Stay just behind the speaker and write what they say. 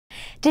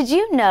Did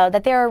you know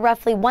that there are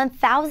roughly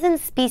 1,000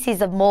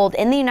 species of mold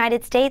in the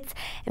United States,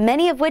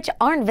 many of which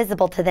aren't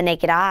visible to the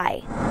naked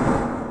eye?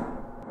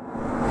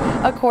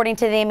 According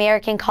to the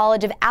American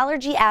College of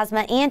Allergy,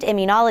 Asthma, and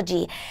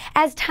Immunology,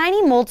 as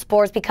tiny mold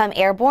spores become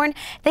airborne,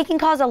 they can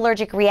cause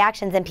allergic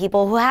reactions in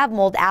people who have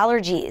mold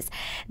allergies.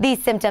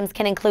 These symptoms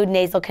can include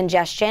nasal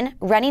congestion,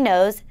 runny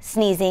nose,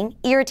 sneezing,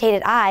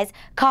 irritated eyes,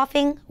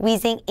 coughing,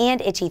 wheezing,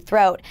 and itchy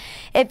throat.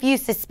 If you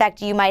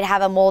suspect you might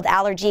have a mold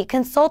allergy,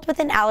 consult with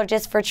an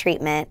allergist for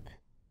treatment.